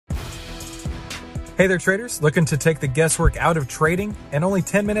Hey there, traders. Looking to take the guesswork out of trading in only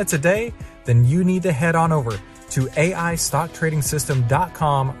 10 minutes a day? Then you need to head on over to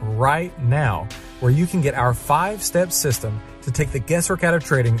AIStockTradingSystem.com right now, where you can get our 5-step system to take the guesswork out of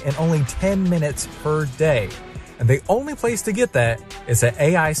trading in only 10 minutes per day. And the only place to get that is at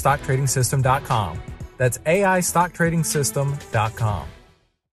AIStockTradingSystem.com. That's AIStockTradingSystem.com.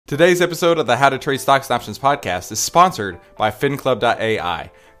 Today's episode of the How to Trade Stocks and Options podcast is sponsored by FinClub.ai.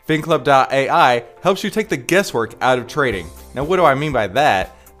 FinClub.ai helps you take the guesswork out of trading. Now, what do I mean by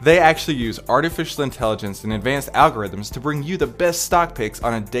that? They actually use artificial intelligence and advanced algorithms to bring you the best stock picks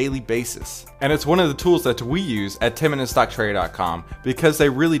on a daily basis. And it's one of the tools that we use at 10MinuteStockTrader.com because they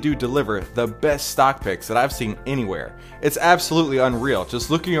really do deliver the best stock picks that I've seen anywhere. It's absolutely unreal. Just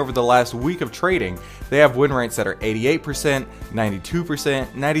looking over the last week of trading, they have win rates that are 88%,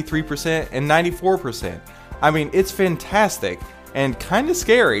 92%, 93%, and 94%. I mean, it's fantastic and kind of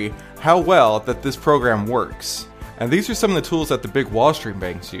scary how well that this program works. And these are some of the tools that the big Wall Street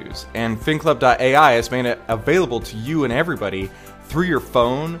banks use. And FinClub.ai has made it available to you and everybody through your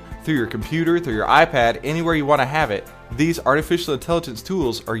phone, through your computer, through your iPad, anywhere you want to have it. These artificial intelligence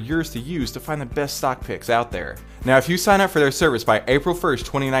tools are yours to use to find the best stock picks out there. Now, if you sign up for their service by April 1st,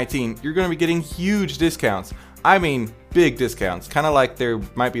 2019, you're going to be getting huge discounts. I mean, big discounts. Kind of like they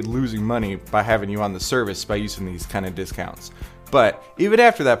might be losing money by having you on the service by using these kind of discounts. But even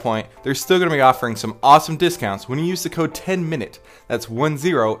after that point, they're still going to be offering some awesome discounts when you use the code 10MINUTE. That's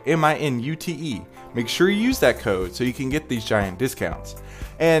 10MINUTE. Make sure you use that code so you can get these giant discounts.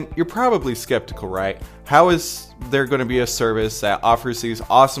 And you're probably skeptical, right? How is there going to be a service that offers these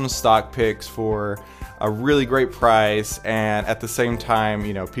awesome stock picks for a really great price, and at the same time,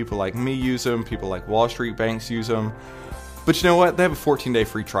 you know, people like me use them, people like Wall Street banks use them? But you know what? They have a 14-day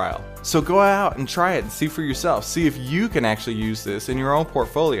free trial. So go out and try it and see for yourself. See if you can actually use this in your own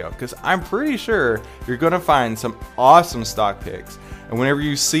portfolio, because I'm pretty sure you're going to find some awesome stock picks. And whenever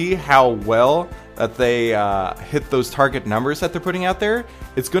you see how well that they hit those target numbers that they're putting out there,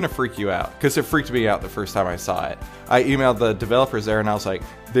 it's going to freak you out, because it freaked me out the first time I saw it. I emailed the developers there and I was like,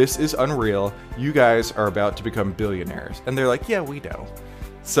 this is unreal. You guys are about to become billionaires. And they're like, yeah, we know.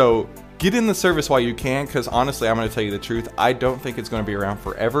 So get in the service while you can, because honestly, I'm going to tell you the truth. I don't think it's going to be around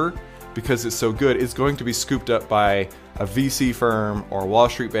forever because it's so good. It's going to be scooped up by a VC firm or a Wall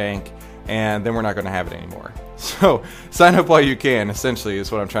Street bank, and then we're not going to have it anymore. So sign up while you can, essentially,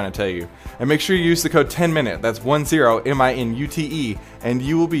 is what I'm trying to tell you. And make sure you use the code 10MINUTE. That's 10MINUTE, and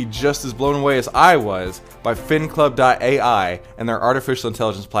you will be just as blown away as I was by FinClub.ai and their artificial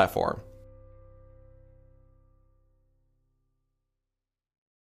intelligence platform.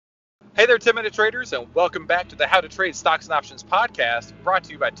 Hey there, 10-Minute Traders, and welcome back to the How to Trade Stocks and Options podcast, brought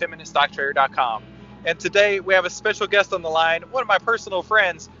to you by 10MinuteStockTrader.com. And today we have a special guest on the line, one of my personal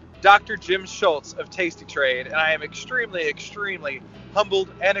friends, Dr. Jim Schultz of Tasty Trade. And I am extremely, extremely humbled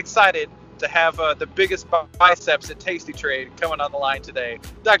and excited to have the biggest biceps at Tasty Trade coming on the line today.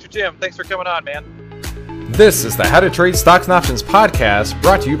 Dr. Jim, thanks for coming on, man. This is the How to Trade Stocks and Options podcast,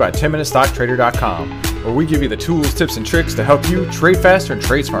 brought to you by 10MinuteStockTrader.com, where we give you the tools, tips, and tricks to help you trade faster and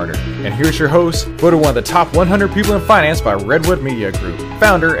trade smarter. And here's your host, voted one of the top 100 people in finance by Redwood Media Group,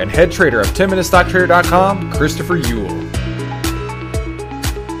 founder and head trader of 10MinuteStockTrader.com, Christopher Uhl.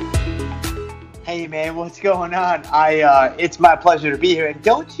 Hey man, what's going on? It's my pleasure to be here. And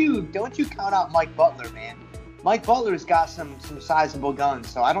don't you count out Mike Butler, man. Mike Butler's got some sizable guns,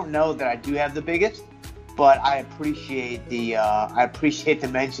 so I don't know that I do have the biggest, but I appreciate the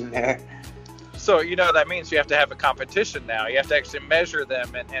mention there. So, you know, that means you have to have a competition now. You have to actually measure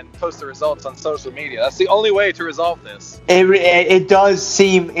them and post the results on social media. That's the only way to resolve this. It does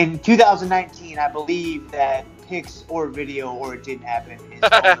seem, in 2019, I believe that pics or video or it didn't happen is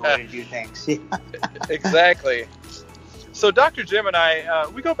the only way to do things. Exactly. So Dr. Jim and I,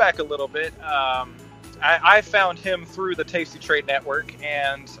 we go back a little bit. I found him through the Tasty Trade Network,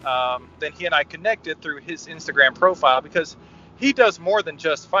 and then he and I connected through his Instagram profile because he does more than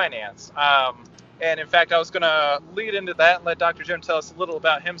just finance. And in fact, I was going to lead into that and let Dr. Jim tell us a little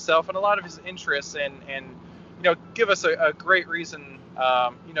about himself and a lot of his interests, and you know, give us a great reason,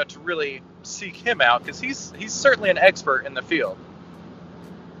 you know, to really seek him out, because he's certainly an expert in the field.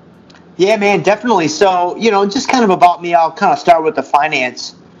 Yeah, man, definitely. So, you know, just kind of about me, I'll kind of start with the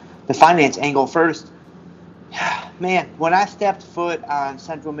finance angle first. Man, when I stepped foot on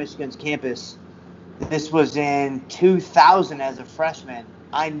Central Michigan's campus, this was in 2000 as a freshman,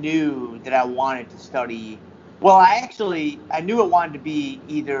 I knew that I wanted to study. Well, I knew I wanted to be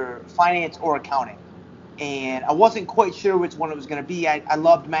either finance or accounting. And I wasn't quite sure which one it was going to be. I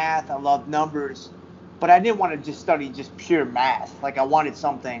loved math. I loved numbers. But I didn't want to just study just pure math. Like, I wanted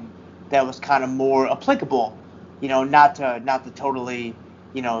something that was kind of more applicable, not to totally,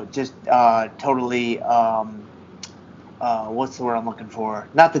 just totally, what's the word I'm looking for?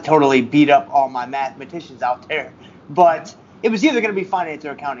 Not to totally beat up all my mathematicians out there, but it was either going to be finance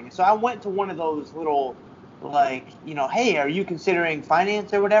or accounting. So I went to one of those little, hey, are you considering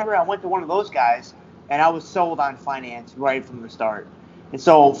finance or whatever? I went to one of those guys, and I was sold on finance right from the start. And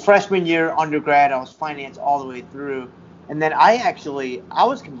so freshman year, undergrad, I was finance all the way through. And then I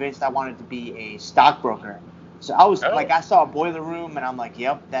was convinced I wanted to be a stockbroker. So I was I saw a boiler room, and I'm like,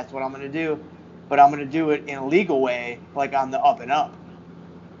 yep, that's what I'm going to do. But I'm going to do it in a legal way, like on the up and up.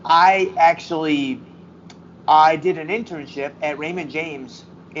 I did an internship at Raymond James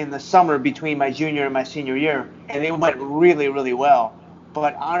in the summer between my junior and my senior year, and it went really, really well.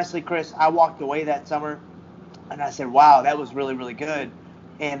 But honestly, Chris, I walked away that summer, and I said, wow, that was really, really good.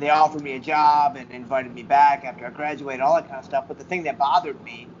 And they offered me a job and invited me back after I graduated, all that kind of stuff. But the thing that bothered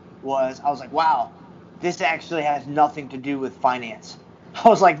me was I was like, wow, this actually has nothing to do with finance. I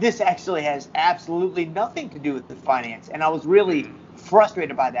was like, this actually has absolutely nothing to do with the finance. And I was really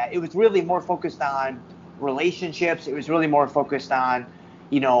frustrated by that. It was really more focused on relationships. It was really more focused on,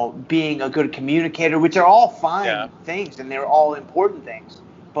 being a good communicator, which are all fine things, and they're all important things.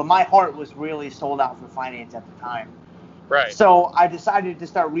 But my heart was really sold out for finance at the time. Right. So I decided to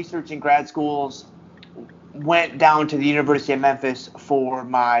start researching grad schools, went down to the University of Memphis for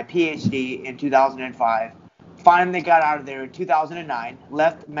my PhD in 2005. Finally got out of there in 2009,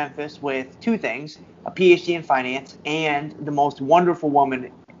 left Memphis with two things, a PhD in finance and the most wonderful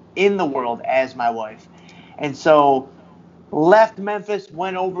woman in the world as my wife. And so left Memphis,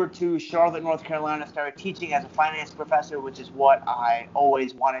 went over to Charlotte, North Carolina, started teaching as a finance professor, which is what I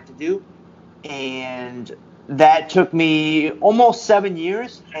always wanted to do. And that took me almost 7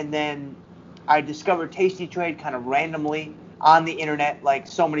 years. And then I discovered Tasty Trade kind of randomly on the internet, like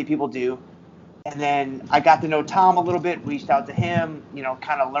so many people do. And then I got to know Tom a little bit, reached out to him,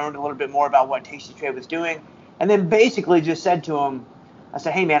 kind of learned a little bit more about what Tasty Trade was doing. And then basically just said to him, I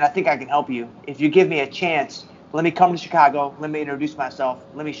said, hey, man, I think I can help you. If you give me a chance, let me come to Chicago. Let me introduce myself.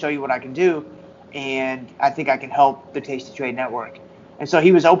 Let me show you what I can do. And I think I can help the Tasty Trade Network. And so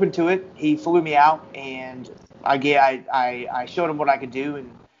he was open to it. He flew me out, and I showed him what I could do.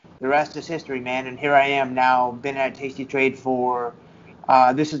 And the rest is history, man. And here I am now, been at Tasty Trade for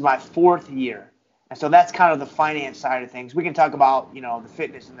this is my 4th year. And so that's kind of the finance side of things. We can talk about, the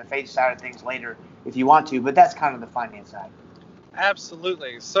fitness and the faith side of things later if you want to, but that's kind of the finance side.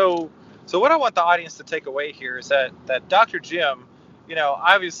 Absolutely. So what I want the audience to take away here is that Dr. Jim,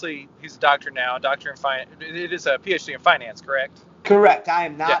 obviously he's a doctor now, doctor in finance. It is a PhD in finance, correct? Correct. I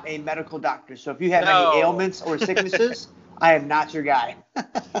am not a medical doctor. So if you have any ailments or sicknesses, I am not your guy.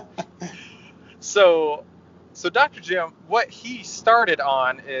 So Dr. Jim, what he started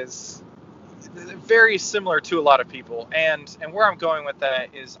on is very similar to a lot of people, and where I'm going with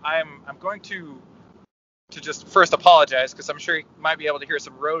that is I'm going to just first apologize because I'm sure you might be able to hear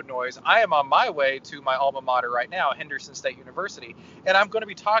some road noise. I am on my way to my alma mater right now, Henderson State University, and I'm going to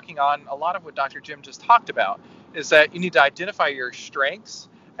be talking on a lot of what Dr. Jim just talked about, is that you need to identify your strengths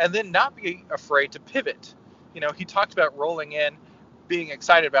and then not be afraid to pivot. He talked about rolling in, being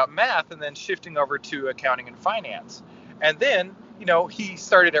excited about math, and then shifting over to accounting and finance. And then, he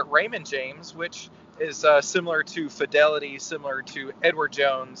started at Raymond James, which is similar to Fidelity, similar to Edward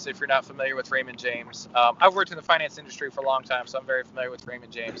Jones, if you're not familiar with Raymond James. I've worked in the finance industry for a long time, so I'm very familiar with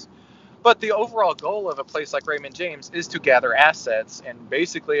Raymond James. But the overall goal of a place like Raymond James is to gather assets. And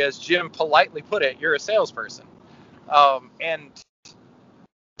basically, as Jim politely put it, you're a salesperson. And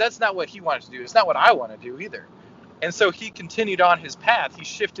that's not what he wanted to do. It's not what I want to do either. And so he continued on his path. He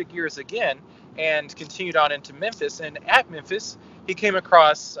shifted gears again and continued on into Memphis. And at Memphis, he came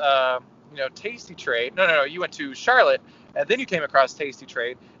across Tasty Trade. No, you went to Charlotte, and then you came across Tasty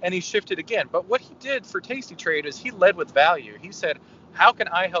Trade, and he shifted again. But what he did for Tasty Trade is he led with value. He said, how can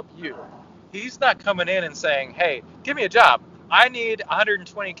I help you? He's not coming in and saying, hey, give me a job. I need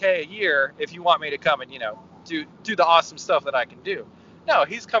 $120K a year if you want me to come and, do the awesome stuff that I can do. No,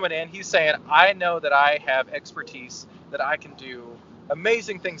 he's coming in. He's saying, I know that I have expertise, that I can do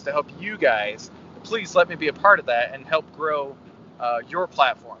amazing things to help you guys. Please let me be a part of that and help grow your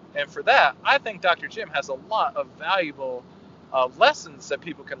platform. And for that, I think Dr. Jim has a lot of valuable lessons that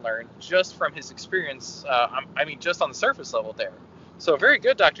people can learn just from his experience. Just on the surface level there. So very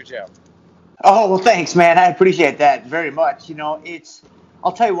good, Dr. Jim. Oh, well, thanks, man. I appreciate that very much.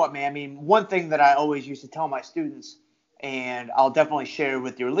 I'll tell you what, man. One thing that I always used to tell my students, and I'll definitely share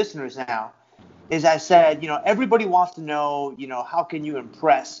with your listeners now, is I said, everybody wants to know, how can you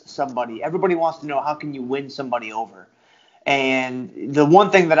impress somebody? Everybody wants to know how can you win somebody over? And the one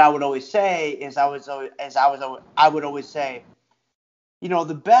thing that I would always say is I would always say,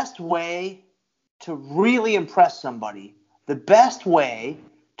 the best way to really impress somebody, the best way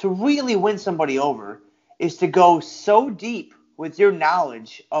to really win somebody over is to go so deep with your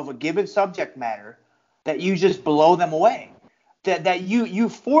knowledge of a given subject matter that you just blow them away. That you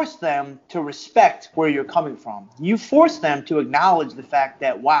force them to respect where you're coming from. You force them to acknowledge the fact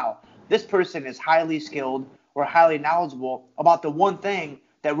that, wow, this person is highly skilled or highly knowledgeable about the one thing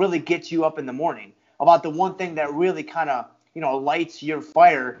that really gets you up in the morning, about the one thing that really kind of, lights your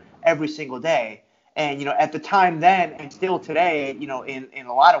fire every single day. And, at the time then and still today, in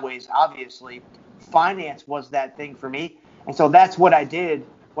a lot of ways, obviously, finance was that thing for me. And so that's what I did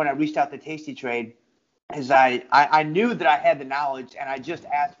when I reached out to Tasty Trade, is I knew that I had the knowledge, and I just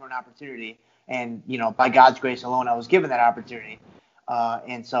asked for an opportunity. And, by God's grace alone, I was given that opportunity.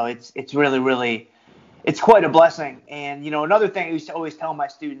 And so it's really, really, it's quite a blessing. And, another thing I used to always tell my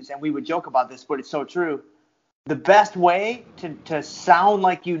students, and we would joke about this, but it's so true. The best way to sound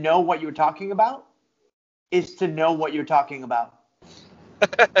like you know what you're talking about is to know what you're talking about.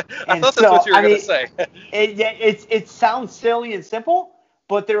 I thought that's what you were going to say. It sounds silly and simple,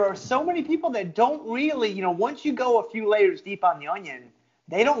 but there are so many people that don't really, once you go a few layers deep on the onion,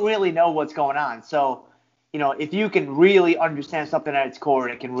 they don't really know what's going on. So, if you can really understand something at its core,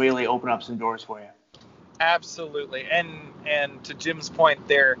 it can really open up some doors for you. Absolutely. And to Jim's point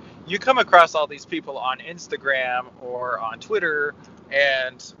there, you come across all these people on Instagram or on Twitter,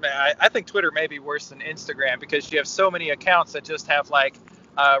 and I think Twitter may be worse than Instagram because you have so many accounts that just have like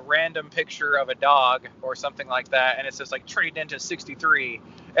a random picture of a dog or something like that, and it's just like Trade Ninja 63,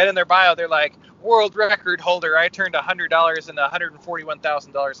 and in their bio they're like, world record holder, I turned $100 into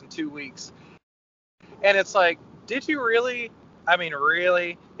 $141,000 in 2 weeks. And it's like, did you really? I mean,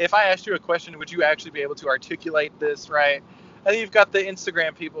 really? If I asked you a question, would you actually be able to articulate this, right? And then you've got the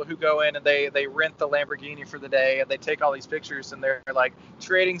Instagram people who go in and they rent the Lamborghini for the day, and they take all these pictures, and they're like,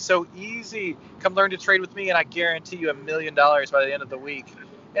 trading so easy. Come learn to trade with me, and I guarantee you $1 million by the end of the week.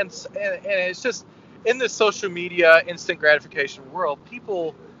 And it's just, in this social media, instant gratification world,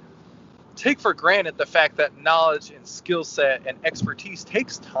 people take for granted the fact that knowledge and skill set and expertise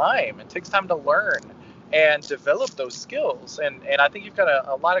takes time. It takes time to learn and develop those skills. And I think you've got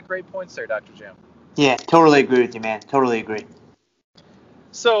a lot of great points there, Dr. Jim. Yeah, totally agree with you, man. Totally agree.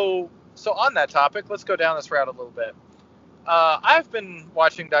 So on that topic, let's go down this route a little bit. I've been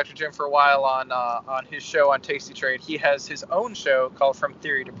watching Dr. Jim for a while on his show on Tasty Trade. He has his own show called From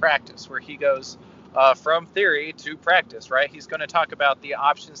Theory to Practice, where he goes from theory to practice, right? He's going to talk about the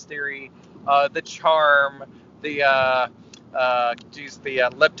options theory, the charm, the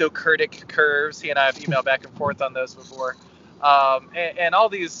leptokurtic curves. He and I have emailed back and forth on those before. And all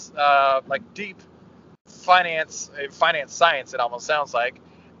these like deep finance science, it almost sounds like.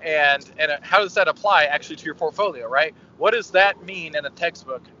 And how does that apply actually to your portfolio, right? What does that mean in a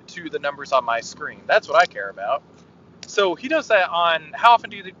textbook to the numbers on my screen? That's what I care about. So he does that on, how often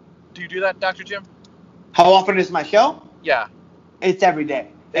do you do that, Dr. Jim? How often is my show? Yeah. It's every day.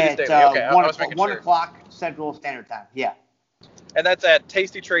 It is at daily. Okay, 1 o'clock Central Standard Time. Yeah. And that's at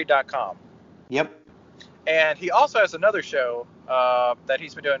tastytrade.com. Yep. And he also has another show that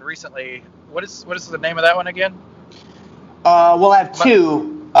he's been doing recently. What is the name of that one again? We'll have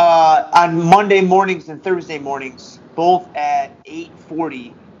two on Monday mornings and Thursday mornings, both at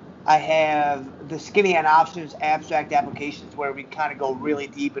 8:40. I have the Skinny on Options abstract applications, where we kind of go really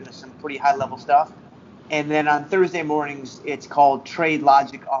deep into some pretty high level stuff. And then on Thursday mornings, it's called Trade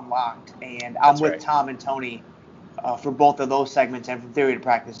Logic Unlocked. And I'm with Tom and Tony for both of those segments. And From Theory to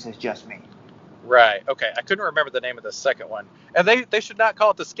Practice is just me. Right. Okay. I couldn't remember the name of the second one. And they should not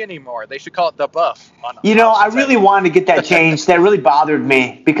call it the Skinny more. They should call it the Buff. I really wanted to get that changed. That really bothered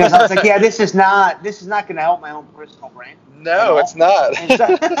me because I was like, yeah, this is not going to help my own personal brand. No, it's not.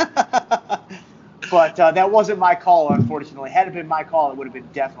 But that wasn't my call, unfortunately. Had it been my call, it would have been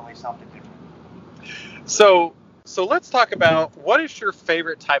definitely something different. So let's talk about, what is your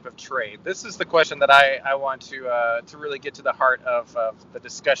favorite type of trade? This is the question that I want to really get to the heart of the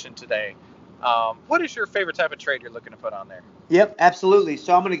discussion today. What is your favorite type of trade you're looking to put on there? Yep, absolutely.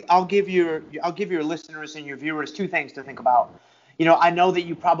 So I'll give your listeners and your viewers two things to think about. I know that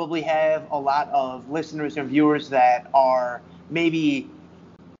you probably have a lot of listeners and viewers that are maybe,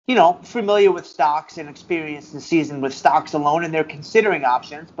 familiar with stocks and experienced and seasoned with stocks alone, and they're considering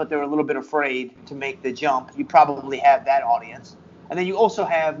options, but they're a little bit afraid to make the jump. You probably have that audience. And then you also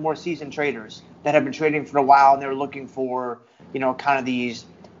have more seasoned traders that have been trading for a while, and they're looking for, kind of these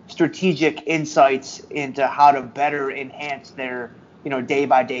strategic insights into how to better enhance their,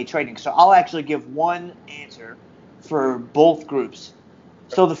 day-by-day trading. So I'll actually give one answer for both groups.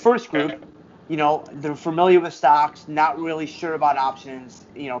 So the first group, they're familiar with stocks, not really sure about options,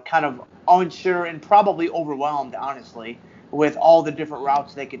 kind of unsure and probably overwhelmed, honestly, with all the different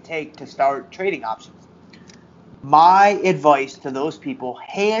routes they could take to start trading options. My advice to those people,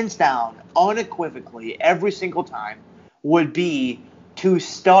 hands down, unequivocally, every single time, would be to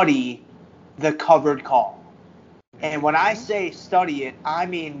study the covered call. And when I say study it, I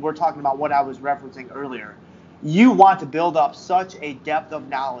mean we're talking about what I was referencing earlier. You want to build up such a depth of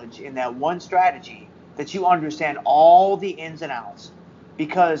knowledge in that one strategy that you understand all the ins and outs.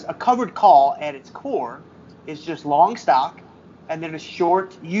 Because a covered call at its core is just long stock and then a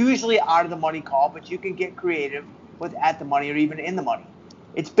short, usually out of the money call, but you can get creative with at the money or even in the money.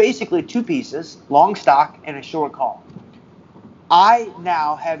 It's basically two pieces, long stock and a short call. I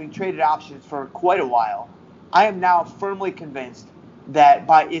now, having traded options for quite a while, I am now firmly convinced that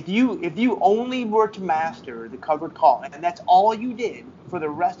if you only were to master the covered call, and that's all you did for the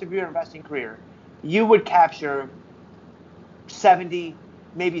rest of your investing career, you would capture 70,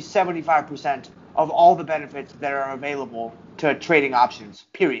 maybe 75% of all the benefits that are available to trading options,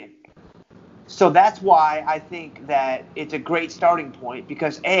 period. So that's why I think that it's a great starting point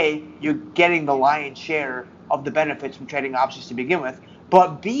because A, you're getting the lion's share of the benefits from trading options to begin with,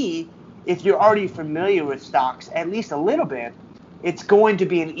 but B, if you're already familiar with stocks at least a little bit, it's going to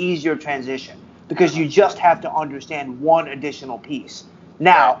be an easier transition because you just have to understand one additional piece.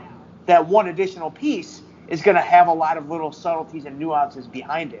 Now, that one additional piece is going to have a lot of little subtleties and nuances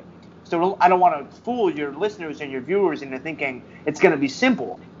behind it. So I don't want to fool your listeners and your viewers into thinking it's going to be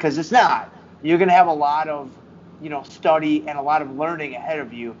simple because it's not. You're going to have a lot of, study and a lot of learning ahead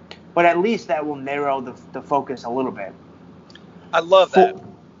of you, but at least that will narrow the focus a little bit. I love that.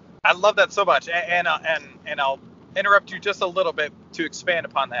 I love that so much, and I'll interrupt you just a little bit to expand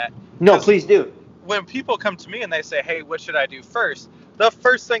upon that. No, please do. When people come to me and they say, "Hey, what should I do first?" The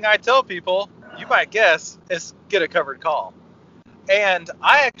first thing I tell people, you might guess, is get a covered call. And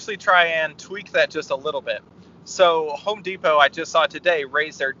I actually try and tweak that just a little bit. So Home Depot, I just saw today,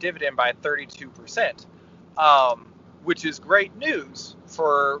 raised their dividend by 32%, which is great news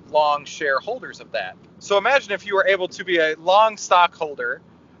for long shareholders of that. So imagine if you were able to be a long stockholder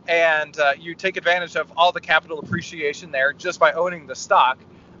and you take advantage of all the capital appreciation there just by owning the stock,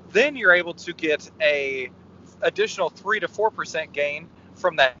 then you're able to get a additional 3 to 4% gain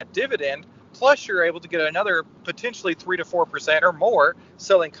from that dividend. Plus, you're able to get another potentially 3 to 4% or more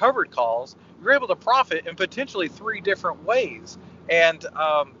selling covered calls. You're able to profit in potentially 3 different ways. And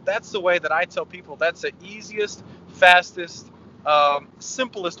that's the way that I tell people that's the easiest, fastest,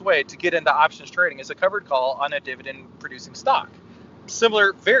 simplest way to get into options trading is a covered call on a dividend-producing stock.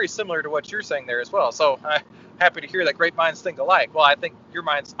 Very similar to what you're saying there as well. So I'm happy to hear that great minds think alike. Well, I think your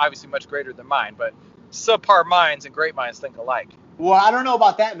mind's obviously much greater than mine, but subpar minds and great minds think alike. Well, I don't know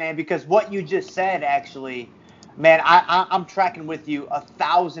about that, man, because what you just said, actually, man, I'm tracking with you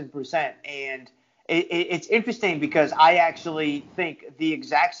 1,000%. And it's interesting because I actually think the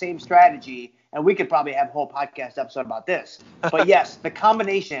exact same strategy, and we could probably have a whole podcast episode about this. But yes, the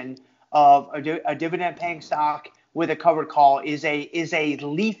combination of a dividend-paying stock with a covered call is a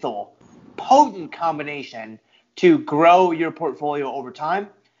lethal, potent combination to grow your portfolio over time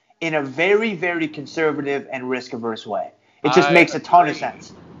in a very, very conservative and risk-averse way. It just makes a ton of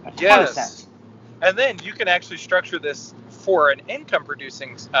sense. A ton of sense. And then you can actually structure this for an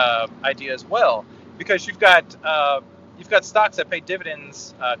income-producing idea as well, because you've got stocks that pay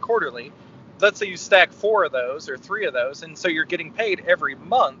dividends quarterly. Let's say you stack 4 of those or 3 of those, and so you're getting paid every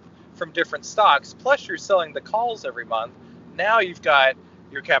month from different stocks. Plus, you're selling the calls every month. Now you've got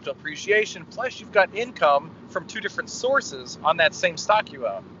your capital appreciation. Plus, you've got income from 2 different sources on that same stock you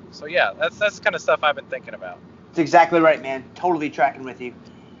own. So yeah, that's the kind of stuff I've been thinking about. That's exactly right, man. Totally tracking with you.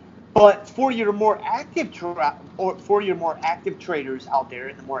 But for your more active traders out there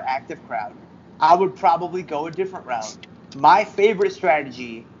in the more active crowd, I would probably go a different route. My favorite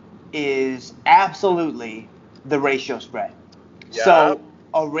strategy is absolutely the ratio spread. Yeah. So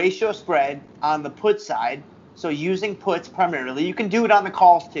a ratio spread on the put side, so using puts primarily. You can do it on the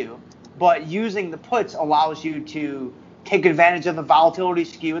calls too, but using the puts allows you to take advantage of the volatility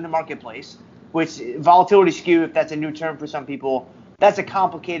skew in the marketplace, which volatility skew, if that's a new term for some people, that's a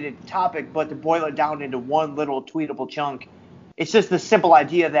complicated topic, but to boil it down into one little tweetable chunk, it's just the simple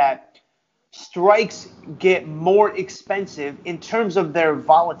idea that strikes get more expensive in terms of their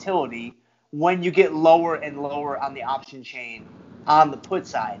volatility when you get lower and lower on the option chain on the put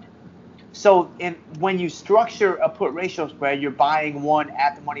side. So when you structure a put ratio spread, you're buying 1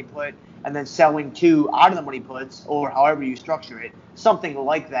 at the money put and then selling 2 out of the money puts, or however you structure it, something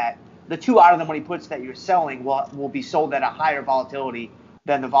like that. the 2 out of the money puts that you're selling will be sold at a higher volatility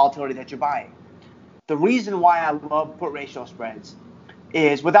than the volatility that you're buying. The reason why I love put ratio spreads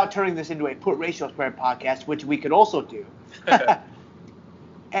is, without turning this into a put ratio spread podcast, which we could also do,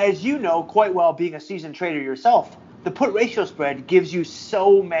 as you know quite well, being a seasoned trader yourself, the put ratio spread gives you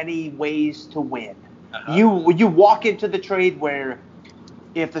so many ways to win. Uh-huh. You walk into the trade where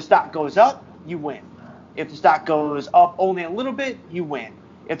if the stock goes up, you win. If the stock goes up only a little bit, you win.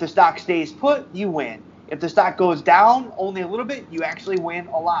 If the stock stays put, you win. If the stock goes down only a little bit, you actually win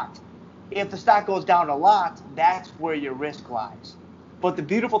a lot. If the stock goes down a lot, that's where your risk lies. But the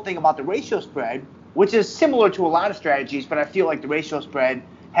beautiful thing about the ratio spread, which is similar to a lot of strategies, but I feel like the ratio spread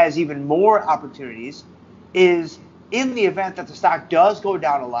has even more opportunities, is in the event that the stock does go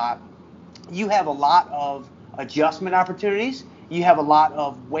down a lot, you have a lot of adjustment opportunities. You have a lot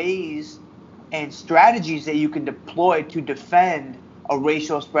of ways and strategies that you can deploy to defend a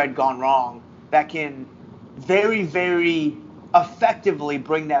ratio spread gone wrong that can very, very effectively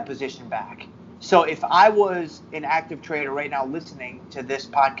bring that position back. So if I was an active trader right now listening to this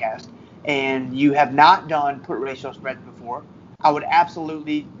podcast and you have not done put ratio spreads before, I would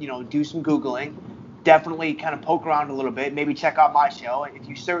absolutely, do some Googling, definitely kind of poke around a little bit, maybe check out my show.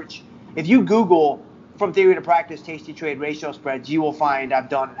 If you Google From Theory to Practice Tasty Trade Ratio Spreads, you will find I've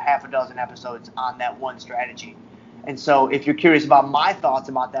done half a dozen episodes on that one strategy. And so if you're curious about my thoughts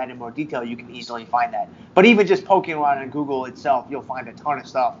about that in more detail, you can easily find that. But even just poking around on Google itself, you'll find a ton of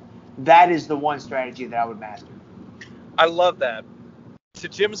stuff. That is the one strategy that I would master. I love that. To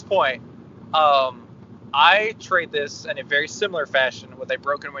Jim's point, I trade this in a very similar fashion with a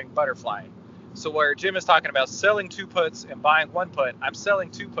broken wing butterfly. So where Jim is talking about selling 2 puts and buying 1 put, I'm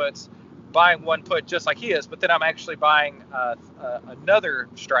selling 2 puts, buying 1 put just like he is, but then I'm actually buying another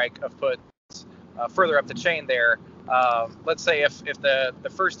strike of puts further up the chain there. Let's say if the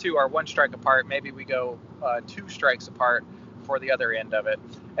first 2 are 1 strike apart, maybe we go 2 strikes apart for the other end of it.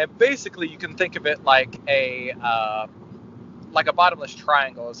 And basically you can think of it like a bottomless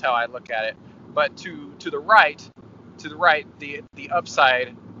triangle is how I look at it. But to the right, the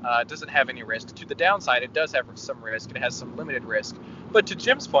upside doesn't have any risk. To the downside, it does have some risk. It has some limited risk. But to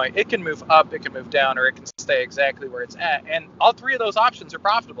Jim's point, it can move up, it can move down, or it can stay exactly where it's at. And all 3 of those options are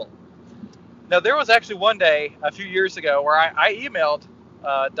profitable. Now, there was actually one day a few years ago where I emailed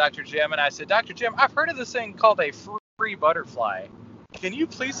Dr. Jim and I said, Dr. Jim, I've heard of this thing called a free butterfly. Can you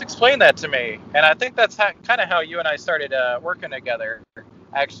please explain that to me? And I think that's kind of how you and I started working together,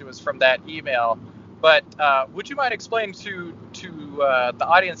 actually, was from that email. But would you mind explaining to the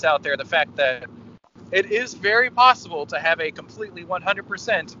audience out there the fact that it is very possible to have a completely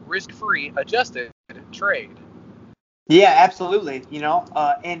 100% risk-free adjusted trade? Yeah, absolutely.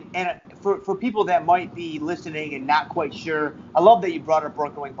 And for people that might be listening and not quite sure, I love that you brought up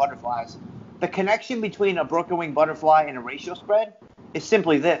broken wing butterflies. The connection between a broken wing butterfly and a ratio spread is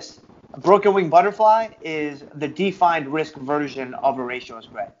simply this. A broken wing butterfly is the defined risk version of a ratio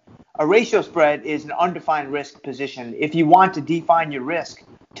spread. A ratio spread is an undefined risk position. If you want to define your risk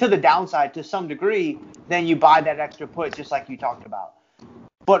to the downside to some degree, then you buy that extra put just like you talked about.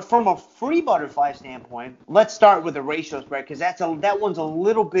 But from a free butterfly standpoint, let's start with a ratio spread because that one's a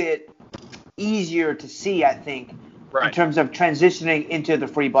little bit easier to see, I think, right, in terms of transitioning into the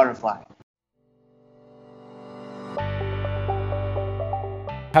free butterfly.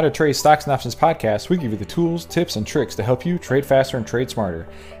 How to Trade Stocks and Options podcast, we give you the tools, tips, and tricks to help you trade faster and trade smarter.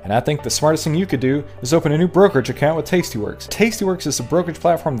 And I think the smartest thing you could do is open a new brokerage account with Tastyworks. Tastyworks is a brokerage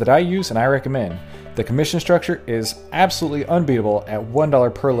platform that I use and I recommend. The commission structure is absolutely unbeatable at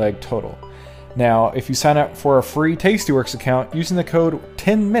 $1 per leg total. Now, if you sign up for a free Tastyworks account using the code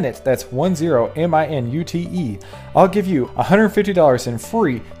 10MINUTE, that's 10MINUTE, I'll give you $150 in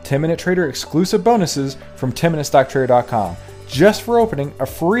free 10-Minute Trader exclusive bonuses from 10MinuteStockTrader.com. just for opening a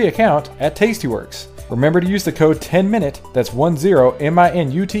free account at Tastyworks. Remember to use the code 10MINUTE, that's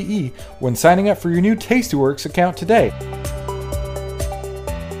 10MINUTE, when signing up for your new Tastyworks account today.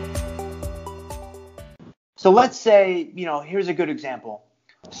 So let's say, here's a good example.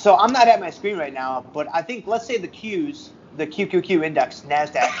 So I'm not at my screen right now, but I think, let's say the QQQ index,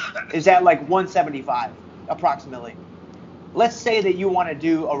 NASDAQ, is at like 175 approximately. Let's say that you want to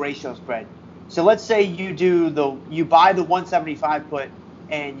do a ratio spread. So let's say you buy the 175 put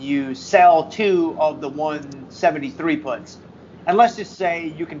and you sell 2 of the 173 puts. And let's just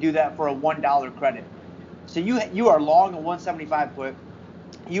say you can do that for a $1 credit. So you are long a 175 put,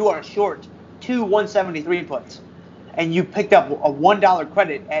 you are short 2 173 puts, and you picked up a $1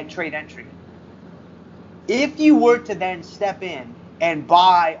 credit at trade entry. If you were to then step in and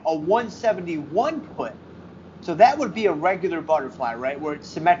buy a 171 put So that would be a regular butterfly, right, where it's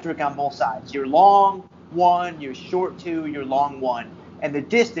symmetric on both sides. You're long one, you're short two, you're long one. And the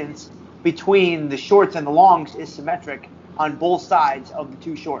distance between the shorts and the longs is symmetric on both sides of the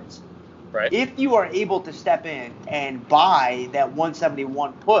two shorts. Right. If you are able to step in and buy that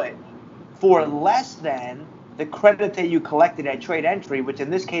 171 put for less than the credit that you collected at trade entry, which in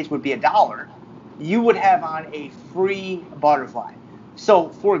this case would be $1, you would have on a free butterfly. So,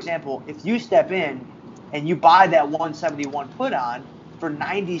 for example, if you step in and you buy that 171 put on for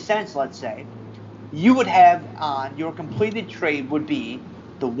 90 cents, let's say, you would have on your completed trade would be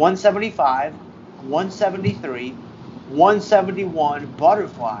the 175, 173, 171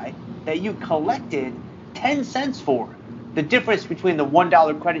 butterfly that you collected 10 cents for. The difference between the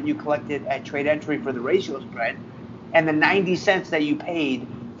 $1 credit you collected at trade entry for the ratio spread and the 90 cents that you paid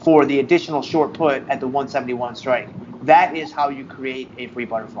for the additional short put at the 171 strike. That is how you create a free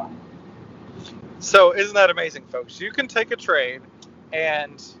butterfly. So isn't that amazing, folks? You can take a trade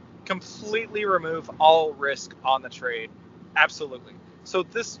and completely remove all risk on the trade. Absolutely. So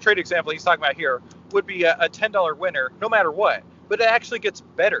this trade example he's talking about here would be a $10 winner no matter what, but it actually gets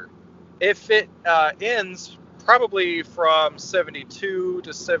better. If it ends probably from 72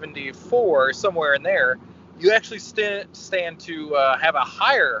 to 74, somewhere in there, you actually stand to have a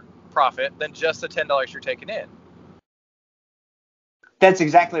higher profit than just the $10 you're taking in. That's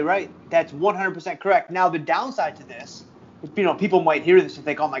exactly right. That's 100% correct. Now, the downside to this, people might hear this and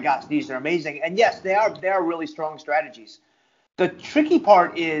think, oh my gosh, these are amazing. And yes, they are really strong strategies. The tricky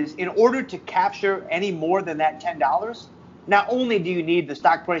part is in order to capture any more than that $10, not only do you need the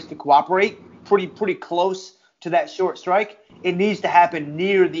stock price to cooperate pretty close to that short strike, it needs to happen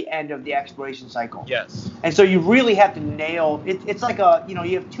near the end of the expiration cycle. Yes. And so you really have to nail it. It's like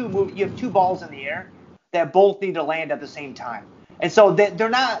you have two balls in the air that both need to land at the same time. And so they're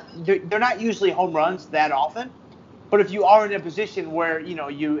not usually home runs that often. But if you are in a position where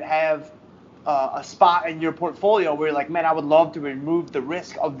you have a spot in your portfolio where you're like, man, I would love to remove the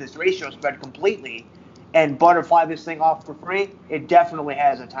risk of this ratio spread completely and butterfly this thing off for free, it definitely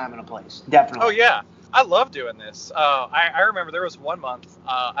has a time and a place. Definitely. Oh yeah, I love doing this. I remember there was one month.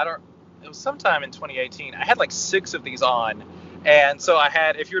 It was sometime in 2018. I had like 6 of these on, and so I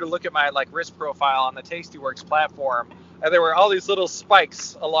had. If you were to look at my risk profile on the Tastyworks platform, there were all these little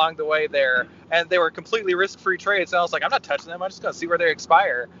spikes along the way there, and they were completely risk-free trades. And I was like, I'm not touching them. I'm just gonna see where they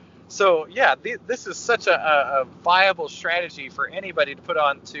expire. So yeah, this is such a viable strategy for anybody to put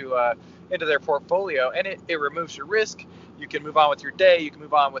into their portfolio, and it removes your risk. You can move on with your day. You can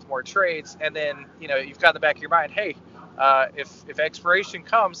move on with more trades, and then you've got in the back of your mind, hey, if expiration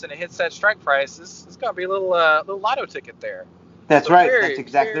comes and it hits that strike price, this is gonna be a little lotto ticket there. That's so right. That's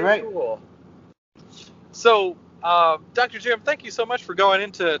exactly right. Cool. So, Dr. Jim, thank you so much for going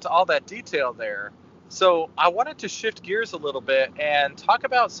into all that detail there. So I wanted to shift gears a little bit and talk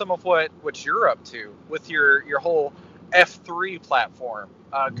about some of what you're up to with your whole F3 platform.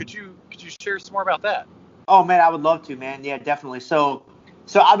 Could you share some more about that? Oh man, I would love to, man. Yeah, definitely. So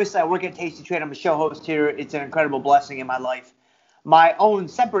obviously I work at Tasty Trade. I'm a show host here. It's an incredible blessing in my life. My own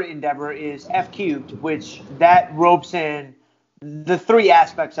separate endeavor is F Cubed, which that ropes in the 3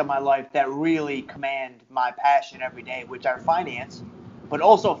 aspects of my life that really command my passion every day, which are finance, but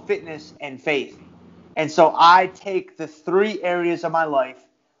also fitness and faith. And so I take the 3 areas of my life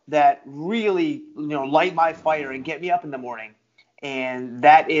that really, light my fire and get me up in the morning. And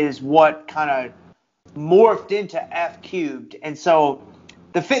that is what kind of morphed into F Cubed. And so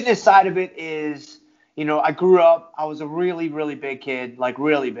the fitness side of it is, I grew up, I was a really, really big kid, like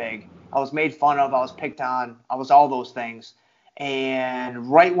really big. I was made fun of, I was picked on, I was all those things. And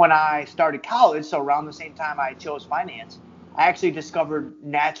right when I started college, so around the same time I chose finance, I actually discovered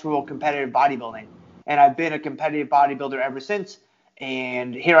natural competitive bodybuilding. And I've been a competitive bodybuilder ever since.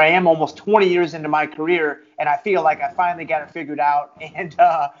 And here I am almost 20 years into my career, and I feel like I finally got it figured out. And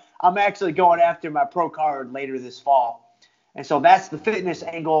I'm actually going after my pro card later this fall. And so that's the fitness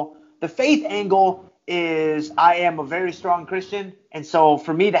angle. The faith angle is I am a very strong Christian. And so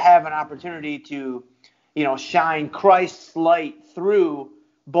for me to have an opportunity to, shine Christ's light through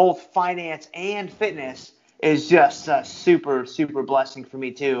both finance and fitness is just a super, super blessing for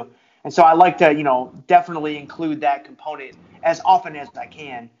me too. And so I like to, definitely include that component as often as I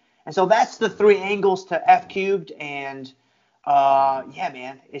can. And so that's the 3 angles to F Cubed. And yeah,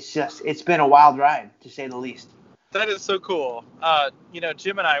 man, it's been a wild ride, to say the least. That is so cool.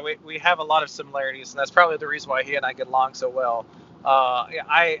 Jim and I, we have a lot of similarities, and that's probably the reason why he and I get along so well.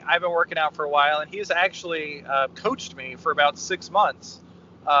 I've been working out for a while, and he's actually coached me for about 6 months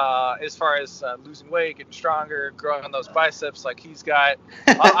as far as losing weight, getting stronger, growing on those biceps like he's got.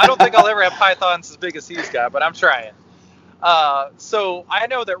 I don't think I'll ever have pythons as big as he's got, but I'm trying. So I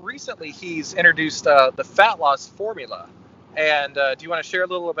know that recently he's introduced the fat loss formula. And do you want to share a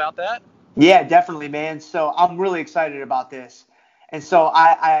little about that? Yeah, definitely, man. So I'm really excited about this. And so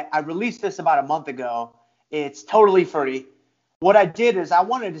I released this about a month ago. It's totally free. What I did is I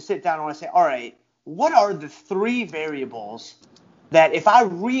wanted to sit down and I say, all right, what are the 3 variables that if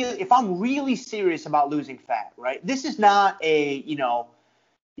I'm really serious about losing fat, right? This is not a,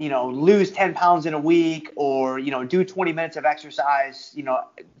 lose 10 pounds in a week or, do 20 minutes of exercise,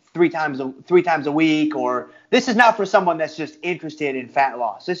 3 times a week, or this is not for someone that's just interested in fat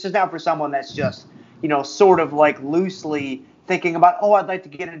loss. This is not for someone that's just, sort of like loosely thinking about, oh, I'd like to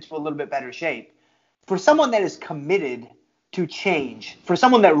get into a little bit better shape. For someone that is committed to change, for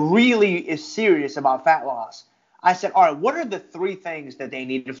someone that really is serious about fat loss, I said, all right, what are the 3 things that they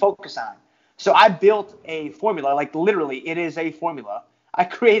need to focus on? So I built a formula, like literally it is a formula. I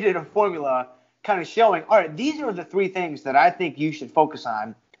created a formula kind of showing, all right, these are the 3 things that I think you should focus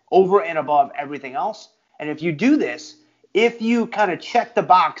on over and above everything else. And if you do this, if you kind of check the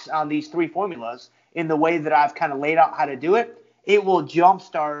box on these 3 formulas in the way that I've kind of laid out how to do it, it will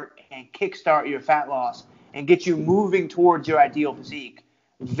jumpstart and kickstart your fat loss and get you moving towards your ideal physique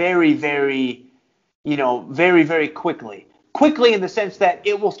very, very, very, very quickly. Quickly in the sense that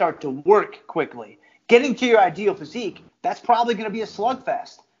it will start to work quickly. Getting to your ideal physique, that's probably going to be a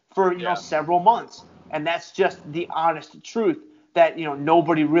slugfest for, several months. And that's just the honest truth that,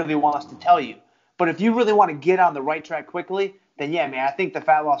 nobody really wants to tell you. But if you really want to get on the right track quickly, then yeah, man, I think the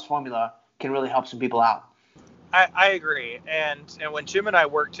fat loss formula can really help some people out. I agree. And when Jim and I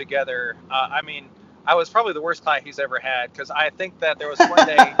worked together, I was probably the worst client he's ever had, because I think that there was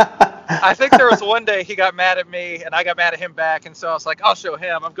one day he got mad at me and I got mad at him back. And so I was like, I'll show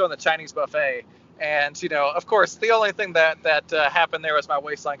him. I'm going to the Chinese buffet. And, of course, the only thing that happened there was my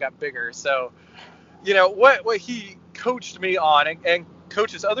waistline got bigger. So, what he coached me on and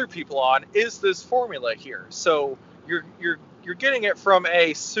coaches other people on is this formula here. So you're getting it from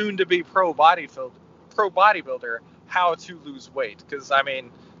a soon-to-be pro bodybuilder how to lose weight. Because,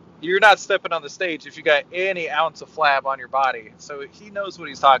 you're not stepping on the stage if you got any ounce of flab on your body. So he knows what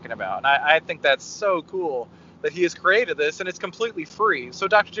he's talking about. And I think that's so cool that he has created this, and it's completely free. So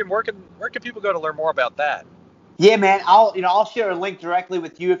Dr. Jim, where can people go to learn more about that? Yeah, man, I'll share a link directly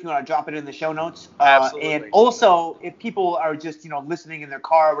with you if you want to drop it in the show notes. Absolutely. And also, if people are just, listening in their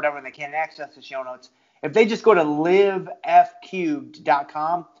car or whatever and they can't access the show notes, if they just go to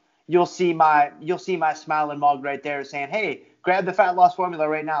livefcubed.com, you'll see my smiling mug right there saying, hey, grab the fat loss formula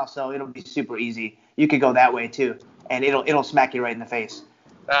right now. So it'll be super easy. You could go that way too, and it'll smack you right in the face.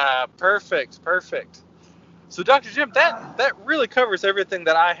 Perfect. So Dr. Jim, that really covers everything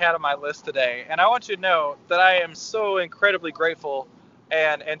that I had on my list today. And I want you to know that I am so incredibly grateful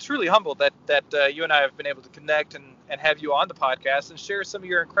and truly humbled that you and I have been able to connect and have you on the podcast and share some of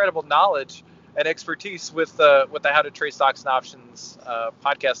your incredible knowledge and expertise with the How to Trade Stocks and Options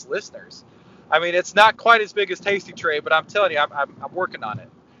podcast listeners. It's not quite as big as Tasty Trade, but I'm telling you, I'm working on it.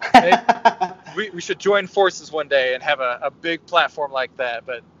 We should join forces one day and have a big platform like that,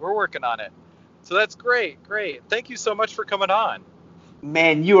 but we're working on it. So that's great. Thank you so much for coming on.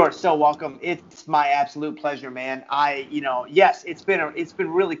 Man, you are so welcome. It's my absolute pleasure, man. Yes, it's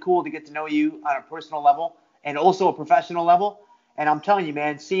been really cool to get to know you on a personal level and also a professional level. And I'm telling you,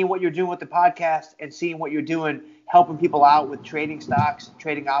 man, seeing what you're doing with the podcast and seeing what you're doing, helping people out with trading stocks,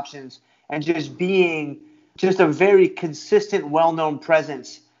 trading options, and just being just a very consistent, well-known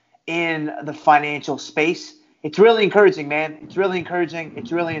presence in the financial space. It's really encouraging, man. It's really encouraging.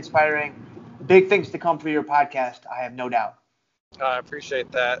 It's really inspiring. Big things to come for your podcast, I have no doubt. I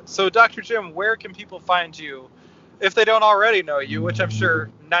appreciate that. So, Dr. Jim, where can people find you if they don't already know you, which I'm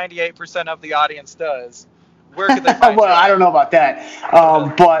sure 98% of the audience does? Where can they find you? Well, I don't know about that.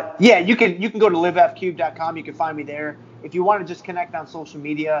 But, yeah, you can go to livefcube.com. You can find me there. If you want to just connect on social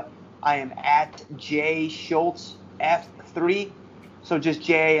media, I am at jschultz F3. So just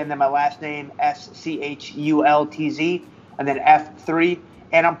J and then my last name, SCHULTZ, and then F3.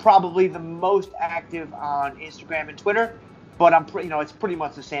 And I'm probably the most active on Instagram and Twitter, but it's pretty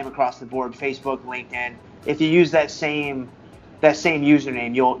much the same across the board. Facebook, LinkedIn. If you use that same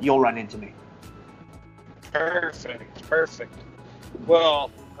username, you'll run into me. Perfect.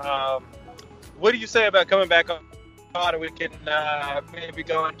 Well, what do you say about coming back on and we can maybe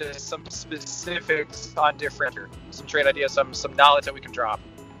go into some specifics on some trade ideas, some knowledge that we can drop?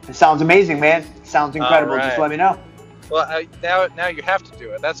 It sounds amazing, man. It sounds incredible. Right. Just let me know. Well, now you have to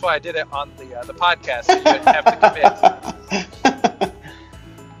do it. That's why I did it on the podcast. So you have to commit.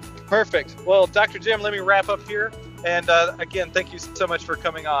 Perfect. Well, Dr. Jim, let me wrap up here. And again, thank you so much for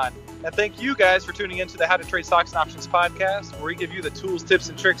coming on. And thank you guys for tuning into the How to Trade Stocks and Options podcast, where we give you the tools, tips,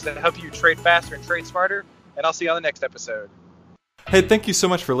 and tricks that help you trade faster and trade smarter. And I'll see you on the next episode. Hey, thank you so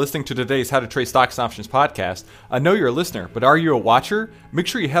much for listening to today's How to Trade Stocks and Options podcast. I know you're a listener, but are you a watcher? Make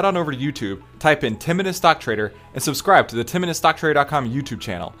sure you head on over to YouTube, type in 10-Minute Stock Trader, and subscribe to the 10MinuteStockTrader.com YouTube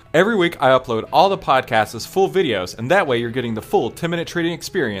channel. Every week, I upload all the podcasts as full videos, and that way you're getting the full 10-minute trading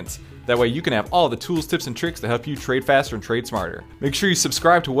experience. That way you can have all the tools, tips, and tricks to help you trade faster and trade smarter. Make sure you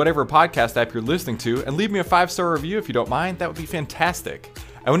subscribe to whatever podcast app you're listening to, and leave me a 5-star review if you don't mind. That would be fantastic.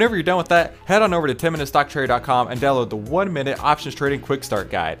 And whenever you're done with that, head on over to 10MinuteStockTrader.com and download the 1-minute options trading quick start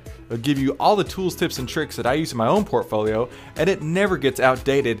guide. It'll give you all the tools, tips, and tricks that I use in my own portfolio, and it never gets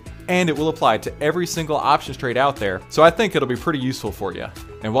outdated, and it will apply to every single options trade out there, so I think it'll be pretty useful for you.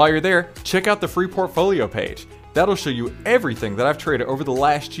 And while you're there, check out the free portfolio page. That'll show you everything that I've traded over the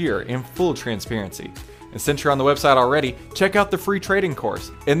last year in full transparency. And since you're on the website already, check out the free trading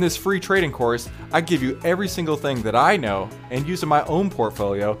course. In this free trading course, I give you every single thing that I know and use in my own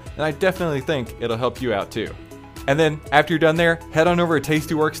portfolio, and I definitely think it'll help you out too. And then, after you're done there, head on over to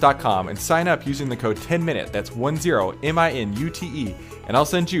tastyworks.com and sign up using the code 10MINUTE, that's 10MINUTE, and I'll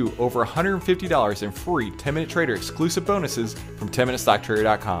send you over $150 in free 10-Minute Trader exclusive bonuses from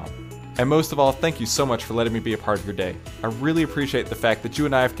 10MinuteStockTrader.com. And most of all, thank you so much for letting me be a part of your day. I really appreciate the fact that you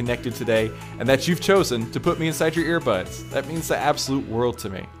and I have connected today and that you've chosen to put me inside your earbuds. That means the absolute world to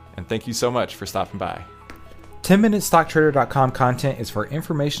me. And thank you so much for stopping by. 10MinuteStockTrader.com content is for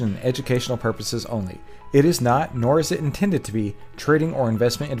information and educational purposes only. It is not, nor is it intended to be, trading or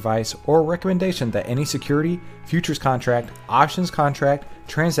investment advice or recommendation that any security, futures contract, options contract,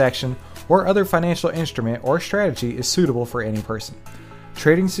 transaction, or other financial instrument or strategy is suitable for any person.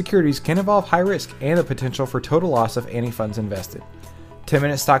 Trading securities can involve high risk and the potential for total loss of any funds invested.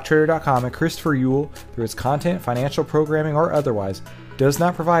 10MinuteStockTrader.com and Christopher Uhl, through its content, financial programming, or otherwise, does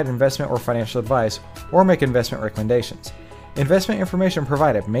not provide investment or financial advice or make investment recommendations. Investment information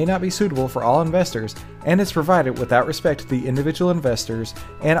provided may not be suitable for all investors and is provided without respect to the individual investors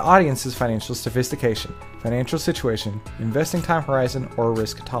and audience's financial sophistication, financial situation, investing time horizon, or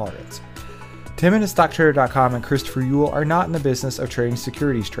risk tolerance. 10MinuteStockTrader.com and Christopher Uhl are not in the business of trading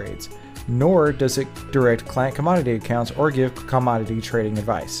securities trades, nor does it direct client commodity accounts or give commodity trading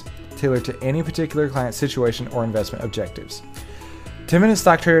advice, tailored to any particular client situation or investment objectives.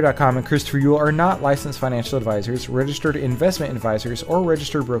 10MinuteStockTrader.com and Christopher Uhl are not licensed financial advisors, registered investment advisors, or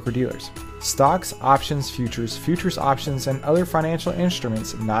registered broker-dealers. Stocks, options, futures options, and other financial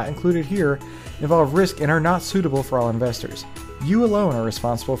instruments not included here involve risk and are not suitable for all investors. You alone are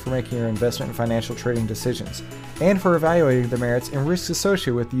responsible for making your investment and financial trading decisions, and for evaluating the merits and risks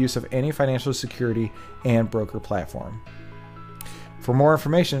associated with the use of any financial security and broker platform. For more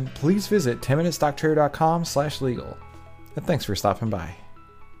information, please visit 10MinuteStockTrader.com/legal. And thanks for stopping by.